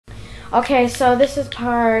Okay, so this is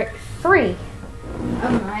part 3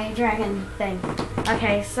 of my dragon thing.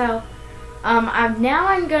 Okay, so now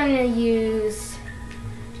I'm gonna use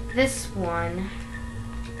this one.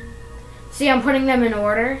 See, I'm putting them in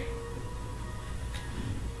order.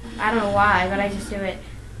 I don't know why, but I just do it.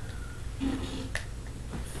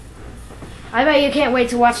 I bet you can't wait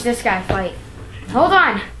to watch this guy fight. Hold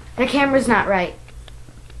on, the camera's not right.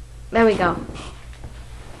 There we go.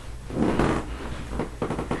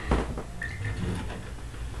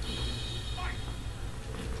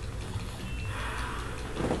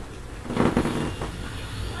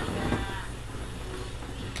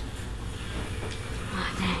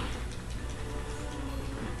 Oh, dang.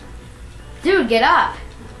 Dude, get up.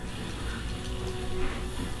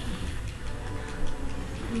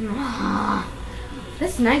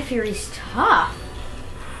 This Night Fury's tough.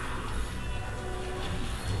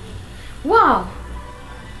 Whoa.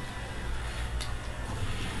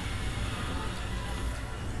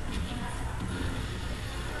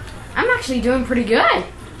 I'm actually doing pretty good.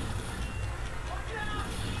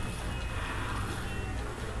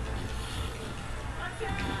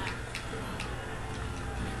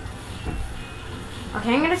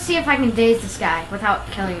 Okay, I'm gonna see if I can daze this guy without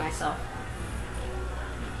killing myself.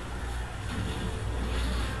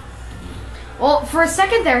 Well, for a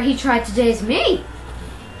second there, he tried to daze me.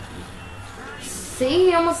 See,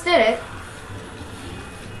 he almost did it.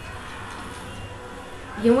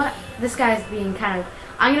 You know what? This guy's being kind of...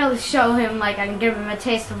 I'm gonna show him, like, I can give him a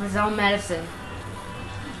taste of his own medicine.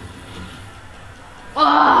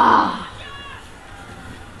 Oh!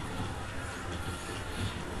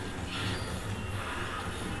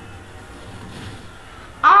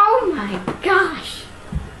 Oh my gosh!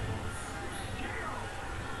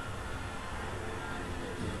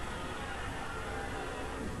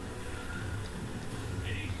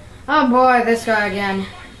 Oh boy, this guy again,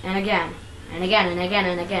 and again, and again, and again,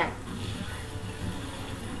 and again.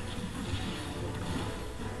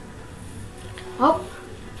 Oh.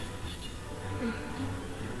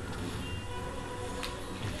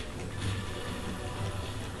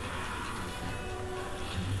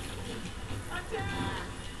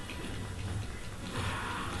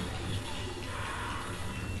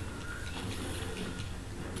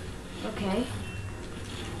 Okay.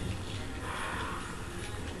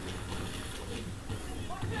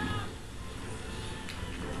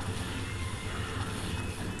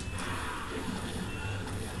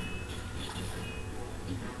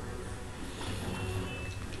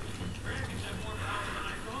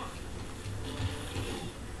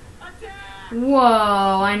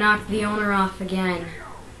 Whoa, I knocked the owner off again.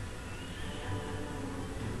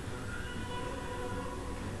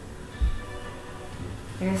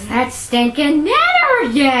 There's that stinking netter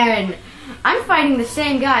again! I'm fighting the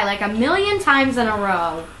same guy like a million times in a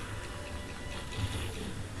row.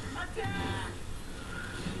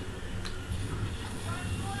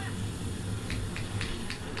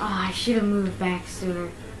 Oh, I should have moved back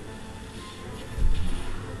sooner.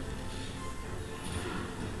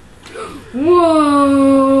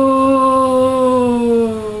 Whoa!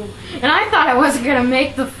 And I thought I wasn't gonna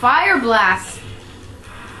make the fire blast.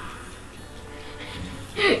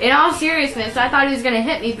 In all seriousness, I thought he was gonna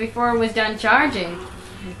hit me before it was done charging.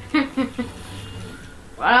 But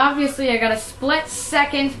obviously I got a split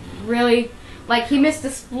second, really, like he missed a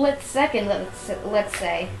split second, let's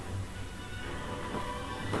say.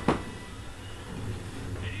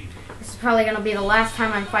 This is probably gonna be the last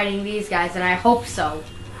time I'm fighting these guys, and I hope so.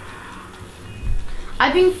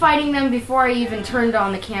 I've been fighting them before I even turned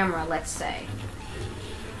on the camera, let's say.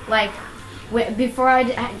 Like, before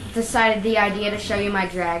I decided the idea to show you my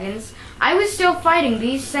dragons, I was still fighting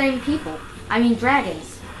these same people. I mean,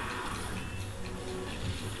 dragons.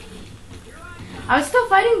 I was still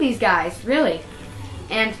fighting these guys, really.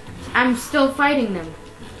 And I'm still fighting them.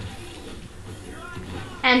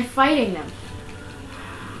 And fighting them.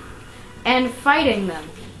 And fighting them.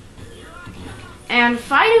 And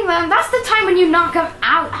fighting them, that's the time when you knock them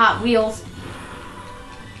out, Hot Wheels.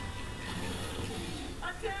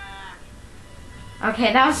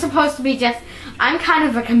 Okay, that was supposed to be just, I'm kind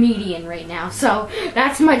of a comedian right now, so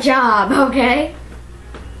that's my job, okay?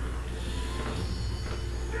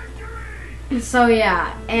 So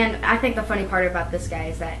yeah, and I think the funny part about this guy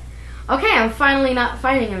is that, okay, I'm finally not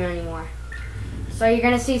fighting him anymore. So you're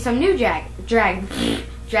gonna see some new dragons.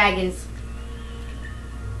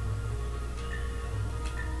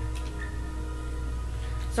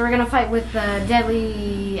 So we're gonna fight with the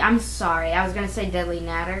deadly, I'm sorry, I was gonna say deadly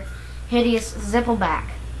natter. Hideous Zippleback.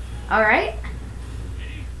 Alright?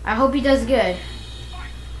 I hope he does good.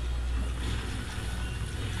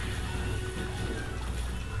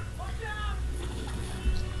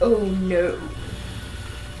 Oh no.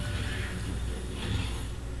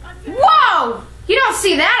 Whoa! You don't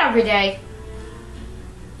see that every day.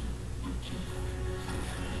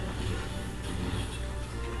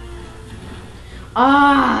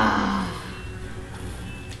 Ah.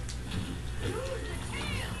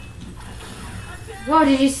 Whoa,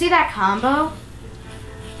 did you see that combo?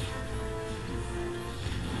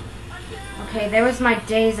 Okay, there was my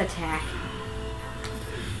day's attack.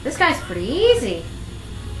 This guy's pretty easy.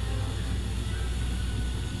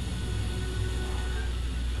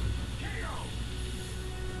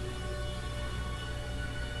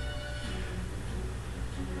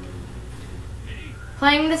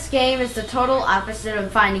 Playing this game is the total opposite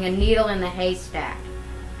of finding a needle in the haystack.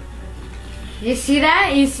 You see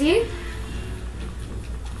that? You see?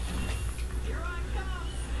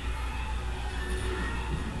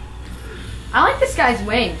 I like this guy's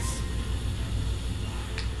wings.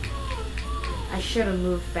 I should have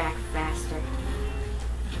moved back faster.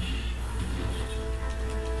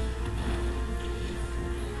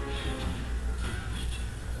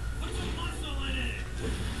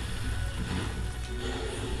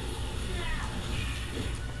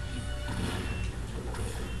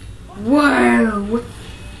 Whoa!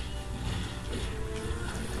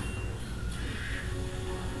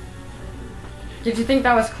 Did you think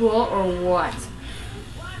that was cool or what?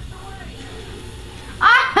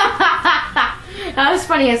 That was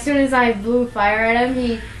funny. As soon as I blew fire at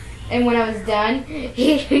him, and when I was done,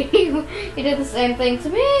 he did the same thing to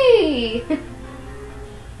me.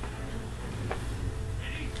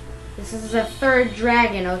 This is the third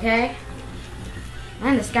dragon, okay?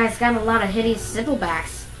 Man, this guy's got a lot of hideous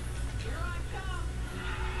sibblebacks.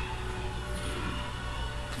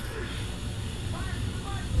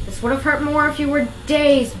 This would have hurt more if you were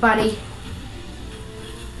dazed, buddy.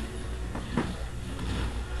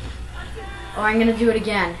 Oh, I'm gonna do it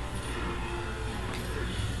again.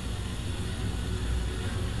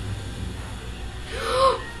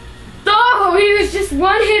 Oh, he was just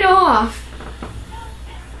one hit off.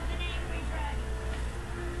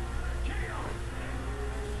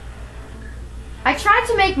 I tried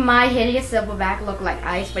to make my hideous silverback look like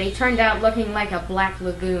ice, but he turned out looking like a black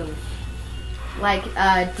lagoon. Like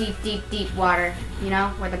deep, deep, deep water, you know,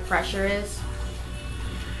 where the pressure is.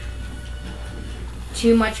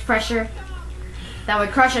 Too much pressure. That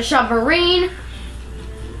would crush a submarine.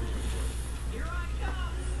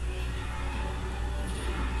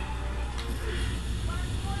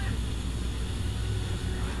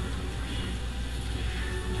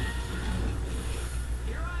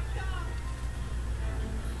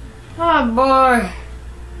 Oh boy.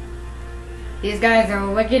 These guys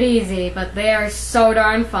are wicked easy, but they are so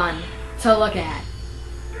darn fun to look at.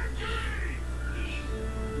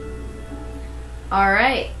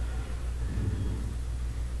 Alright.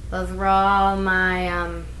 Those were all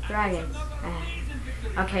my dragons.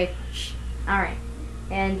 Okay. Alright.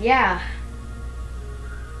 And yeah.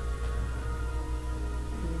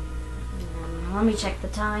 Let me check the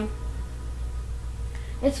time.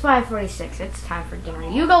 It's 5:46. It's time for dinner.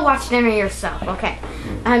 You go watch dinner yourself, okay?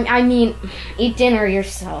 I mean, eat dinner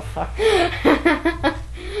yourself.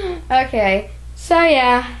 Okay. So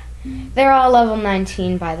yeah, they're all level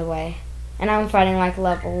 19, by the way, and I'm fighting like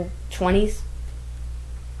level 20s.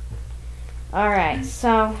 All right.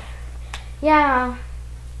 So yeah.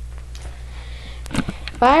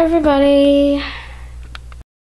 Bye, everybody.